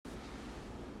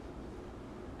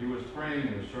he was praying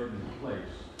in a certain place,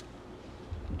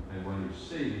 and when he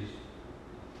ceased,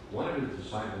 one of his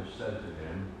disciples said to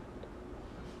him,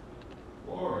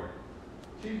 Lord,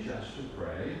 teach us to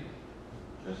pray,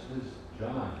 just as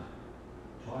John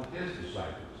taught his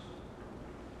disciples.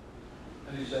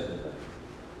 And he said to them,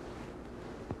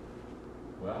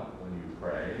 well, when you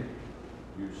pray,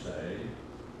 you say,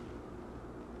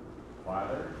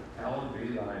 Father, hallowed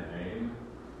be thy name,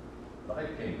 thy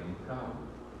kingdom come.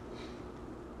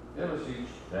 Give us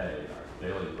each day our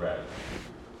daily bread,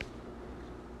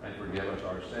 and forgive us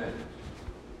our sins,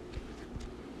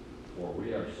 for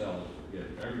we ourselves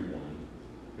forgive everyone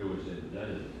who is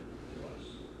indebted to us.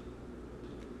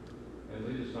 And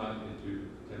lead us not into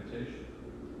temptation.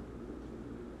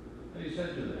 And he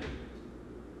said to them,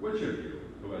 which of you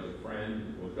who has a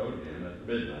friend will go to him at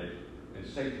midnight and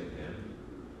say to him,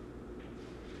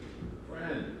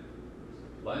 Friend,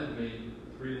 lend me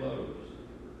 3 loaves,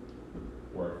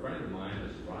 for a friend of mine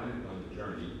has arrived on the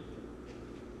journey,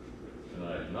 and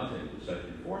I have nothing to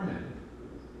set before him.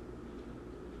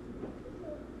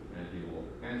 And he will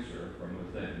answer from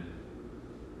within,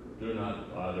 do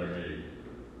not bother me.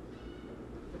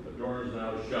 The door is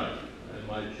now shut, and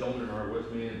my children are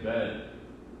with me in bed.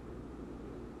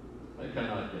 I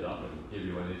cannot get up and give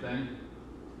you anything.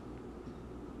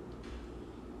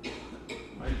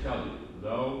 I tell you,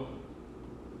 though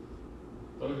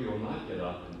he will not get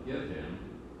up and give him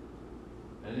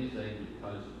anything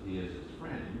because he is his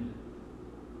friend,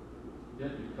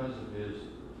 yet because of his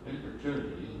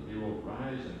importunity, he will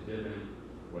rise and give him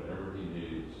whatever he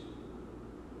needs.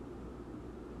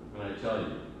 And I tell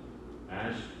you,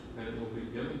 ask and it will be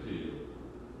given to you.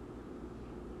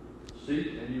 Seek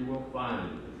and you will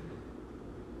find.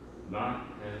 Knock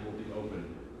and it will be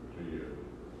opened to you.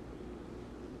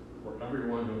 For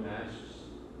everyone who asks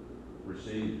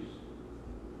receives,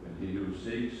 and he who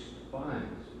seeks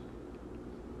finds,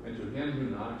 and to him who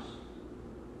knocks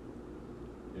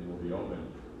it will be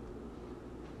opened.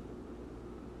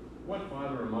 What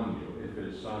father among you, if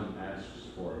his son asks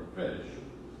for a fish,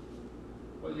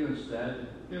 will you instead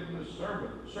give him a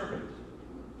serpent?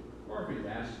 Or if he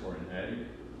asks for an egg,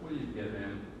 will you give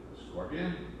him a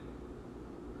scorpion?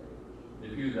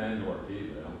 If you then, who are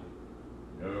evil,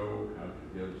 know how to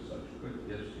give such good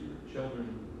gifts to your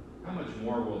children, how much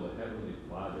more will the Heavenly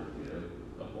Father give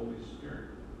the Holy Spirit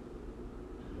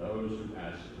to those who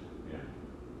ask him?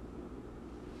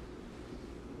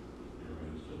 Here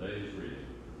ends today's reading.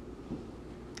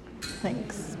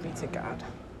 Thanks be to God.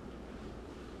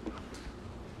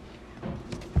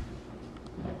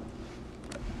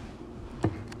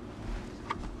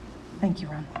 Thank you,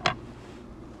 Ron.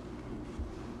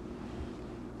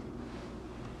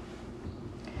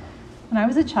 When I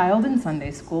was a child in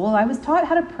Sunday school, I was taught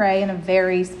how to pray in a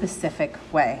very specific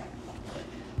way.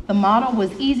 The model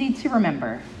was easy to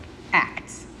remember.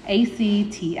 ACTS,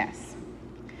 A-C-T-S.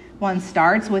 One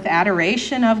starts with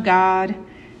adoration of God,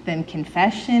 then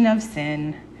confession of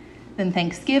sin, then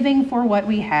thanksgiving for what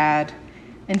we had,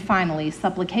 and finally,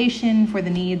 supplication for the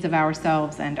needs of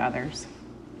ourselves and others.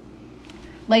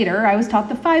 Later, I was taught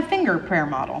the 5-finger prayer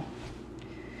model.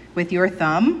 With your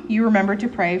thumb, you remember to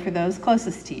pray for those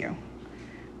closest to you.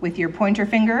 With your pointer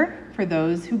finger, for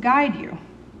those who guide you.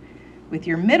 With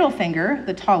your middle finger,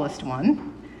 the tallest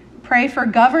one, pray for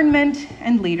government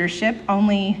and leadership,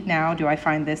 only now do I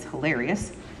find this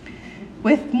hilarious.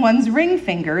 With one's ring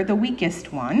finger, the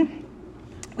weakest one,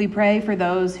 we pray for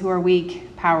those who are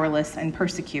weak, powerless, and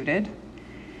persecuted.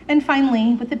 And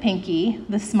finally, with the pinky,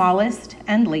 the smallest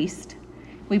and least,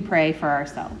 we pray for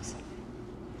ourselves.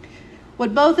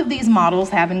 What both of these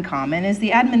models have in common is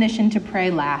the admonition to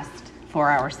pray last for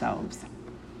ourselves.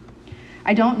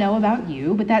 I don't know about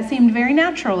you, but that seemed very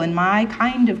natural in my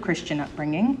kind of Christian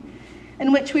upbringing,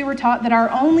 in which we were taught that our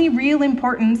only real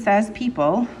importance as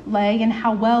people lay in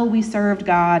how well we served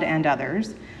God and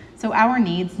others, so our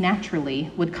needs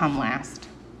naturally would come last.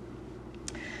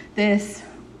 This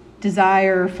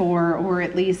desire for, or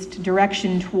at least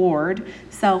direction toward,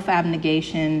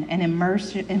 self-abnegation and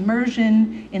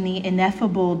immersion in the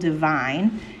ineffable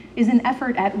divine is an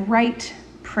effort at right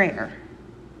prayer.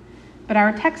 But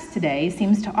our text today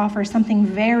seems to offer something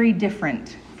very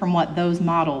different from what those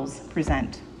models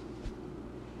present.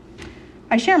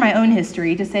 I share my own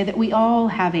history to say that we all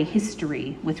have a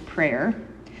history with prayer,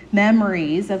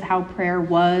 memories of how prayer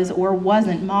was or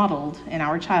wasn't modeled in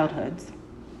our childhoods.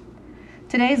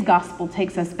 Today's gospel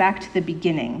takes us back to the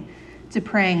beginning, to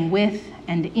praying with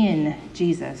and in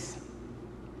Jesus.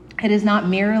 It is not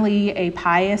merely a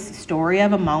pious story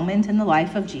of a moment in the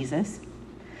life of Jesus,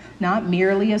 not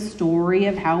merely a story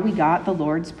of how we got the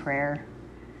Lord's Prayer,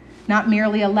 not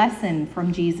merely a lesson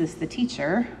from Jesus the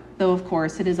teacher, though of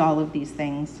course it is all of these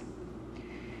things.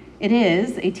 It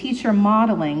is a teacher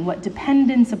modeling what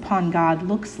dependence upon God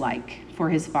looks like for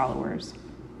his followers.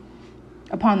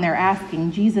 Upon their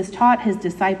asking, Jesus taught his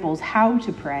disciples how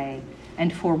to pray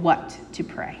and for what to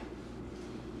pray.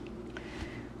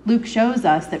 Luke shows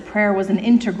us that prayer was an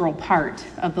integral part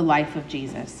of the life of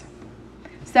Jesus.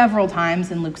 Several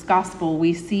times in Luke's gospel,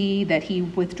 we see that he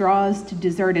withdraws to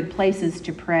deserted places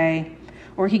to pray,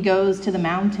 or he goes to the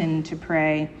mountain to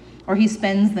pray, or he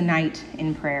spends the night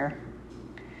in prayer.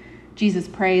 Jesus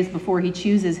prays before he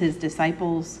chooses his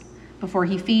disciples, before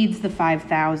he feeds the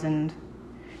 5,000.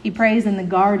 He prays in the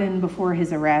garden before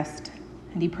his arrest,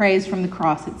 and he prays from the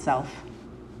cross itself.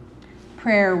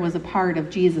 Prayer was a part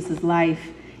of Jesus' life,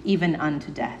 even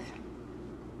unto death.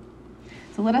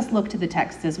 So let us look to the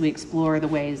text as we explore the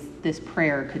ways this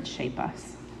prayer could shape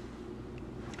us.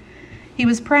 He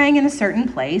was praying in a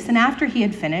certain place, and after he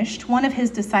had finished, one of his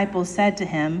disciples said to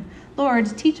him,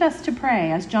 "Lord, teach us to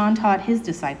pray as John taught his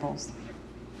disciples."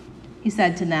 He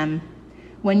said to them,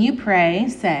 "When you pray,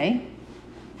 say,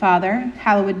 'Father,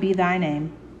 hallowed be thy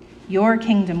name. Your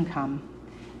kingdom come.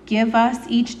 Give us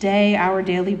each day our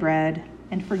daily bread,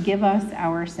 and forgive us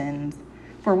our sins,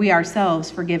 for we ourselves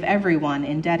forgive everyone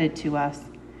indebted to us,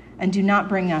 and do not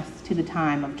bring us to the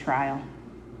time of trial.'"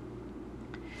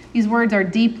 These words are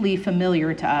deeply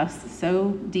familiar to us,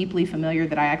 so deeply familiar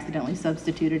that I accidentally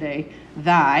substituted a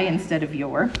thy instead of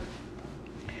your.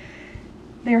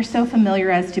 They are so familiar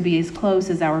as to be as close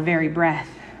as our very breath,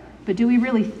 but do we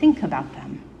really think about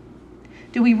them?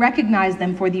 Do we recognize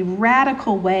them for the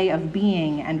radical way of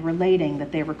being and relating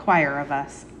that they require of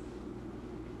us?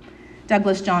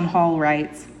 Douglas John Hall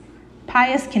writes,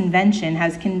 "Pious convention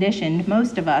has conditioned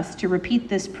most of us to repeat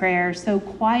this prayer so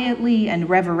quietly and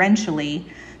reverentially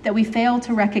that we fail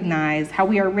to recognize how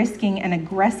we are risking an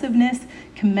aggressiveness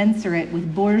commensurate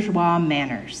with bourgeois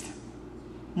manners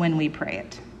when we pray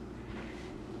it."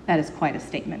 That is quite a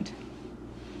statement.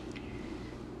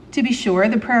 To be sure,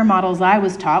 the prayer models I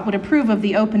was taught would approve of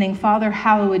the opening, "Father,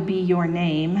 hallowed be your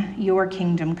name, your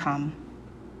kingdom come."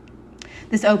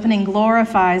 This opening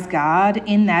glorifies God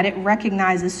in that it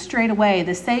recognizes straight away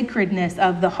the sacredness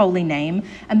of the holy name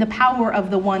and the power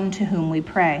of the one to whom we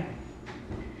pray.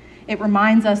 It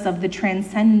reminds us of the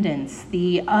transcendence,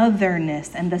 the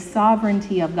otherness, and the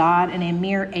sovereignty of God in a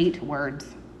mere 8 words.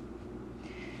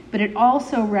 But it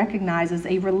also recognizes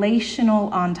a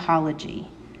relational ontology,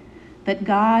 that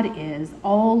God is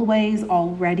always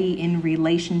already in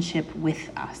relationship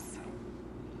with us.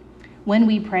 When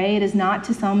we pray, it is not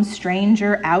to some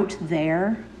stranger out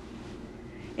there.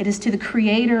 It is to the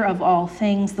creator of all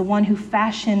things, the one who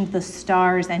fashioned the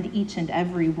stars and each and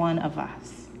every one of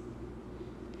us.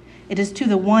 It is to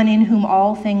the one in whom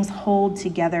all things hold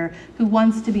together, who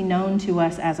wants to be known to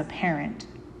us as a parent.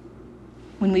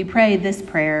 When we pray this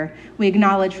prayer, we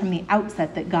acknowledge from the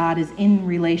outset that God is in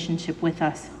relationship with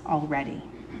us already.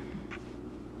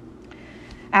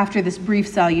 After this brief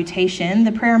salutation,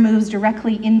 the prayer moves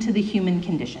directly into the human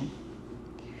condition.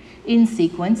 In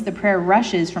sequence, the prayer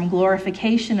rushes from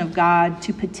glorification of God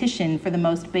to petition for the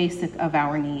most basic of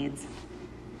our needs.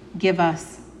 Give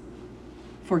us,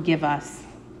 forgive us,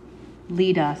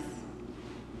 lead us,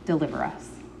 deliver us.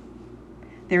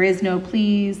 There is no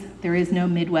please, there is no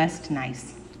Midwest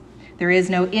nice. There is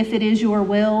no if it is your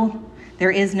will,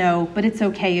 there is no but it's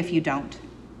okay if you don't.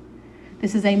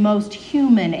 This is a most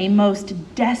human, a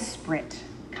most desperate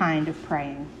kind of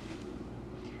praying.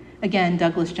 Again,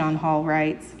 Douglas John Hall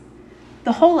writes,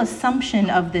 "The whole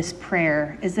assumption of this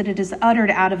prayer is that it is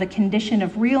uttered out of a condition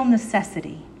of real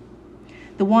necessity.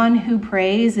 The one who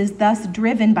prays is thus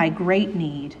driven by great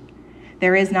need.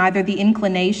 There is neither the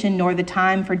inclination nor the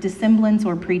time for dissemblance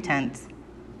or pretense.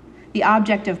 The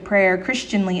object of prayer,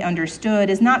 Christianly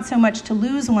understood, is not so much to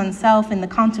lose oneself in the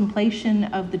contemplation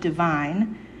of the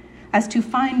divine as to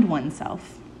find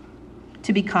oneself,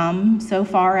 to become, so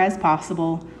far as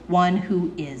possible, one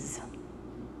who is."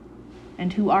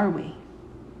 And who are we?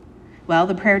 Well,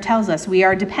 the prayer tells us we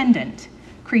are dependent,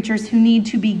 creatures who need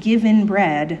to be given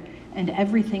bread and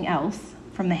everything else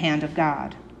from the hand of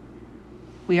God.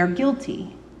 We are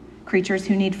guilty, creatures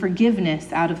who need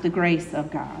forgiveness out of the grace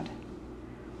of God.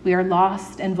 We are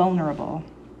lost and vulnerable,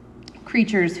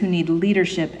 creatures who need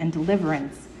leadership and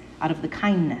deliverance out of the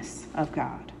kindness of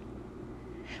God.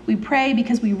 We pray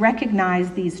because we recognize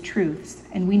these truths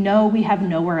and we know we have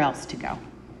nowhere else to go.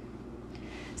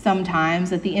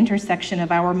 Sometimes, at the intersection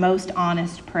of our most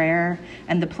honest prayer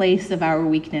and the place of our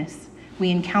weakness, we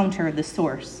encounter the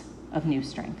source of new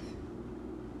strength.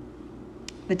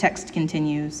 The text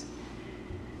continues,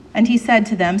 And he said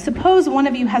to them, "Suppose one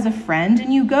of you has a friend,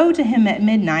 and you go to him at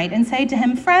midnight and say to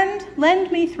him, 'Friend,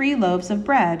 lend me 3 loaves of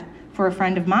bread, for a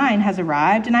friend of mine has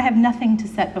arrived, and I have nothing to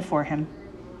set before him.'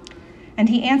 And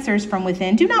he answers from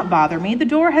within, 'Do not bother me. The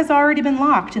door has already been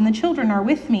locked, and the children are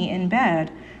with me in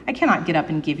bed. I cannot get up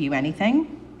and give you anything.'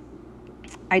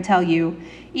 I tell you,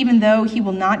 even though he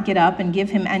will not get up and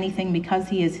give him anything because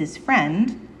he is his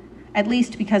friend, at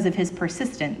least because of his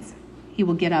persistence, he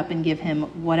will get up and give him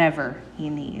whatever he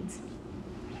needs."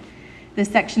 This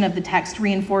section of the text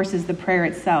reinforces the prayer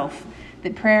itself,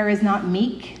 that prayer is not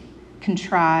meek,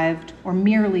 contrived, or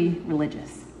merely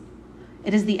religious.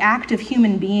 It is the act of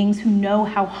human beings who know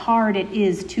how hard it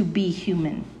is to be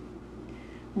human.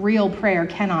 Real prayer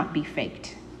cannot be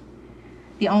faked.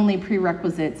 The only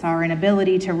prerequisites are an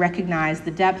ability to recognize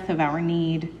the depth of our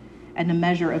need and a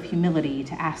measure of humility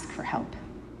to ask for help.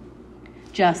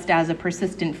 Just as a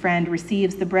persistent friend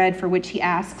receives the bread for which he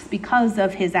asks because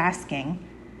of his asking,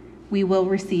 we will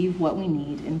receive what we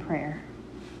need in prayer.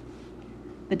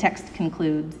 The text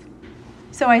concludes,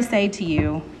 "So I say to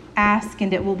you, ask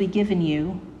and it will be given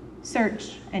you.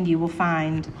 Search and you will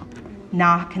find.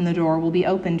 Knock and the door will be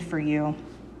opened for you.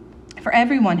 For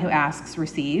everyone who asks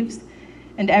receives,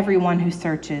 and everyone who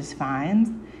searches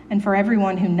finds, and for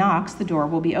everyone who knocks the door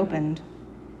will be opened.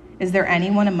 Is there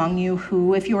anyone among you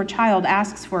who, if your child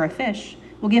asks for a fish,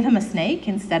 will give him a snake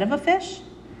instead of a fish?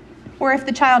 Or if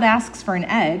the child asks for an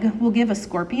egg, will give a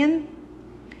scorpion?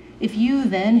 If you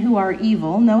then, who are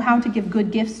evil, know how to give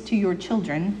good gifts to your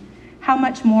children, how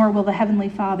much more will the Heavenly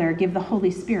Father give the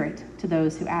Holy Spirit to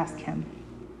those who ask him?"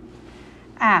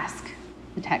 Ask,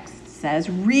 the text says,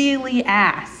 really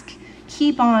ask.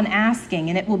 Keep on asking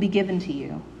and it will be given to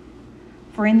you.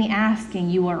 For in the asking,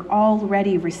 you are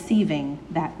already receiving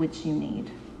that which you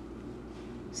need.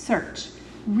 Search,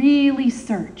 really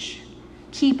search.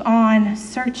 Keep on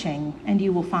searching, and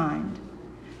you will find.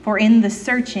 For in the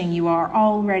searching, you are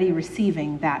already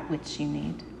receiving that which you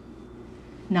need.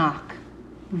 Knock,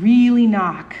 really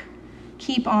knock.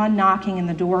 Keep on knocking, and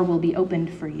the door will be opened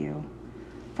for you.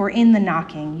 For in the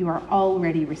knocking, you are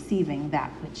already receiving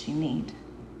that which you need.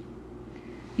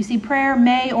 You see, prayer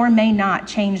may or may not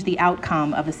change the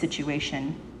outcome of a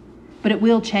situation, but it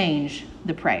will change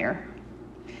the prayer.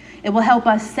 It will help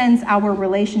us sense our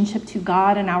relationship to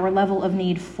God and our level of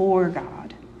need for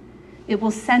God. It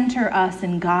will center us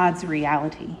in God's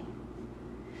reality.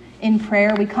 In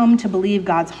prayer, we come to believe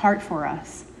God's heart for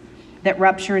us, that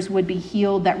ruptures would be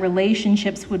healed, that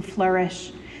relationships would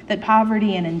flourish, that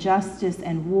poverty and injustice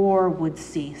and war would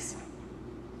cease.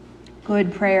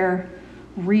 Good prayer,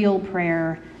 real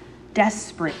prayer,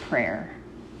 desperate prayer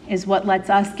is what lets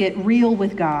us get real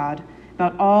with God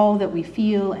about all that we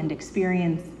feel and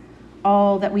experience,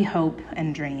 all that we hope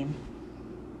and dream.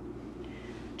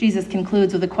 Jesus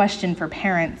concludes with a question for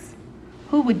parents.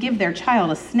 Who would give their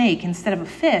child a snake instead of a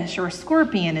fish, or a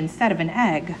scorpion instead of an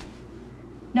egg?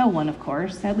 No one, of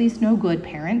course, at least no good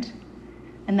parent.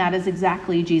 And that is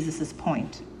exactly Jesus'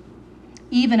 point.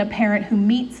 Even a parent who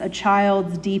meets a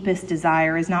child's deepest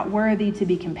desire is not worthy to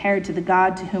be compared to the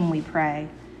God to whom we pray.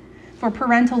 For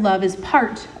parental love is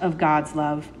part of God's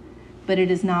love, but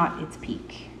it is not its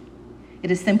peak.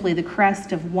 It is simply the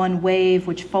crest of one wave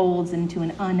which folds into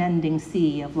an unending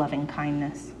sea of loving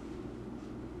kindness.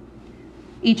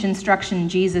 Each instruction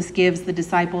Jesus gives the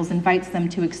disciples invites them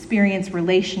to experience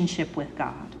relationship with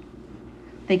God.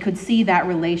 They could see that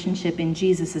relationship in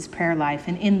Jesus' prayer life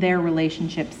and in their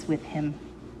relationships with him.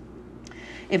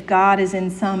 If God is in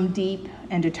some deep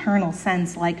and eternal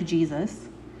sense like Jesus,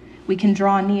 we can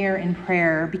draw near in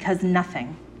prayer because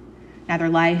nothing, neither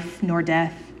life nor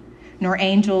death, nor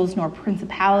angels, nor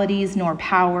principalities, nor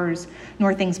powers,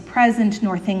 nor things present,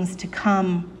 nor things to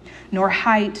come, nor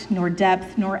height, nor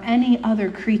depth, nor any other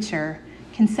creature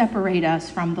can separate us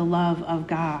from the love of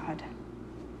God.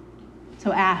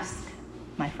 So ask,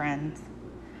 my friends.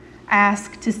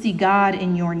 Ask to see God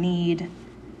in your need,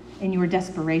 in your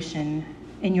desperation,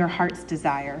 in your heart's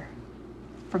desire.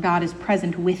 For God is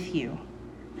present with you,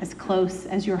 as close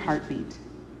as your heartbeat,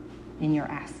 in your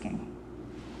asking.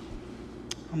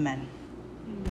 Amen.